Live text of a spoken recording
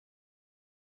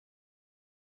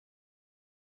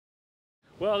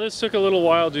Well, this took a little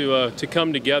while to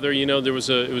come together. You know, it was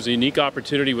a unique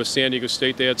opportunity with San Diego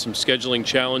State. They had some scheduling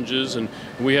challenges, and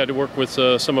we had to work with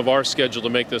some of our schedule to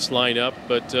make this line up.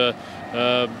 But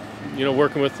you know,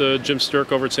 working with Jim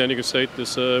Sturk over at San Diego State,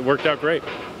 this worked out great.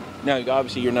 Now,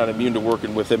 obviously, you're not immune to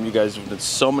working with him. You guys have done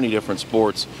so many different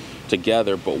sports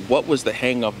together. But what was the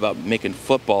hang-up about making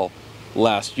football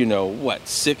last, you know, what,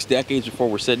 6 decades before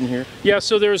we're sitting here? Yeah,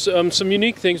 so there's some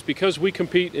unique things because we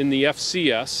compete in the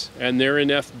FCS and they're in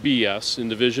FBS in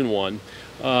Division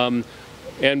I,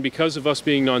 and because of us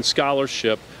being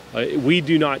non-scholarship, we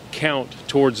do not count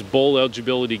towards bowl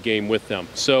eligibility game with them.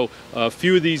 So a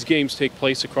few of these games take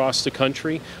place across the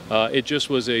country. It just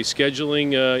was a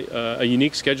scheduling, a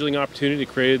unique scheduling opportunity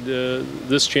to create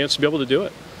this chance to be able to do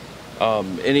it.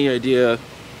 Any idea?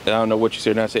 I don't know what you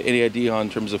say or not say. Any idea on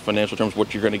terms of financial terms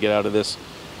what you're going to get out of this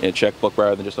in a checkbook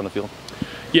rather than just on the field?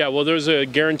 Yeah, well, there's a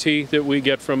guarantee that we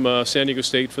get from San Diego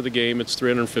State for the game. It's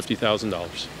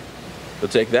 $350,000. We'll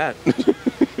take that.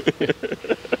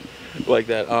 Like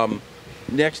that.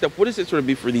 Next up, what does it sort of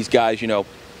be for these guys? You know,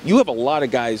 you have a lot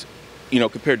of guys, you know,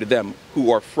 compared to them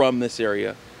who are from this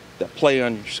area that play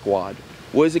on your squad.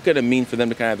 What is it going to mean for them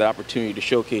to kind of have the opportunity to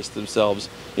showcase themselves,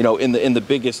 you know, in the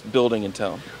biggest building in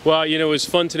town? Well, you know, it was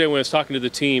fun today when I was talking to the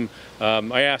team.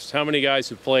 I asked how many guys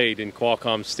have played in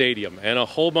Qualcomm Stadium, and a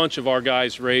whole bunch of our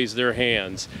guys raised their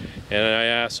hands. And I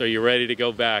asked, are you ready to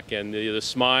go back? And the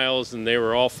smiles, and they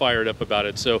were all fired up about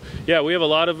it. So, yeah, we have a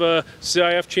lot of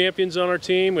CIF champions on our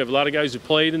team. We have a lot of guys who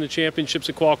played in the championships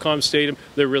at Qualcomm Stadium.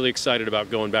 They're really excited about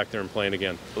going back there and playing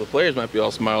again. Well, the players might be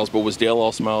all smiles, but was Dale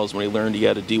all smiles when he learned he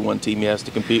had a D1 team he has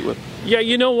to compete with? Yeah,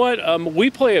 you know what?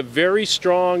 We play a very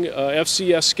strong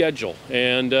FCS schedule,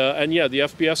 and yeah, the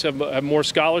FBS have more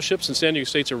scholarships, and San Diego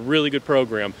State's a really good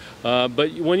program.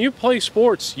 But when you play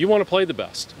sports, you want to play the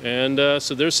best, and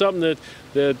so there's something that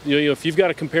you know, if you've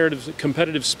got a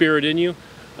competitive spirit in you,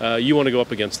 you want to go up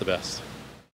against the best.